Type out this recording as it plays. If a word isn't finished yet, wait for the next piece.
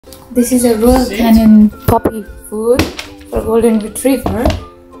This is a Royal Canin puppy food for golden retriever,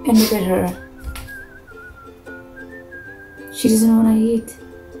 and look at her. She doesn't want to eat.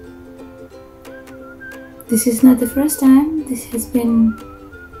 This is not the first time. This has been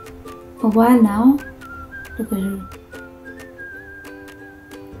a while now. Look at her.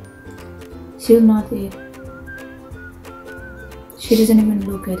 She will not eat. She doesn't even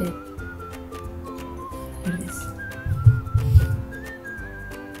look at it. Look at this.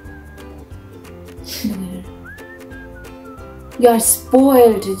 Look at her. You are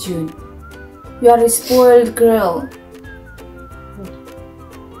spoiled, June. You are a spoiled girl.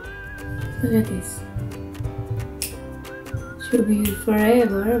 Look at this. She'll be here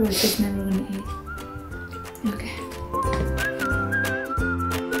forever, but she's never gonna eat. Okay.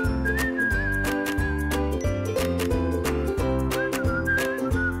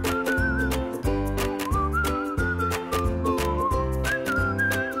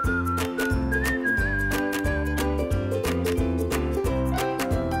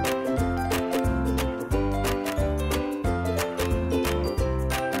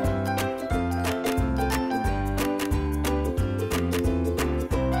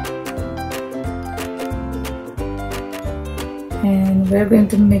 And we're going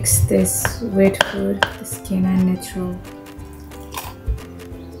to mix this wet food, this canine natural.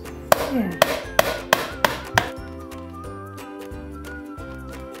 Yeah.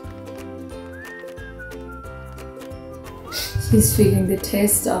 She's feeling the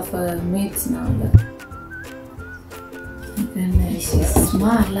taste of meat now. Look. And she's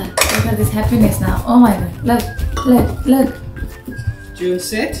smart. Look at this happiness now. Oh my god. Look. June,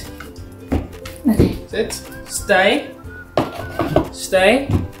 sit. Okay. Sit. Stay. Stay.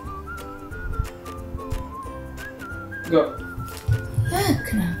 Go.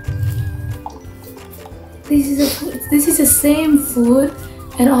 Look now. This is the same food,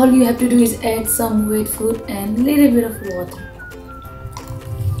 and all you have to do is add some wet food and a little bit of water.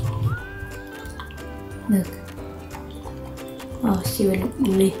 Look. Oh, she will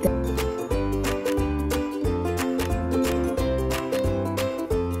lick that.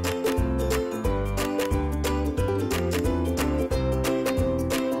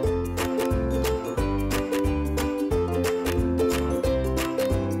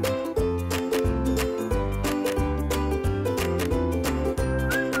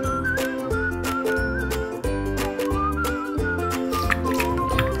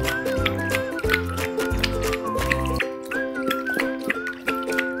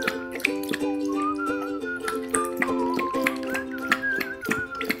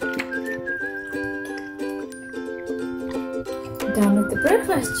 Done with the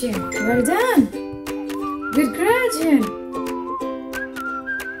breakfast, June. Well done. Good girl, June.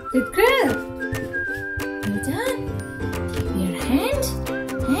 Good girl. Well done. Your hand.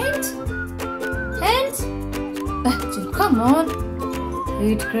 June, come on.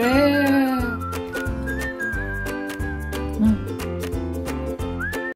 Good girl.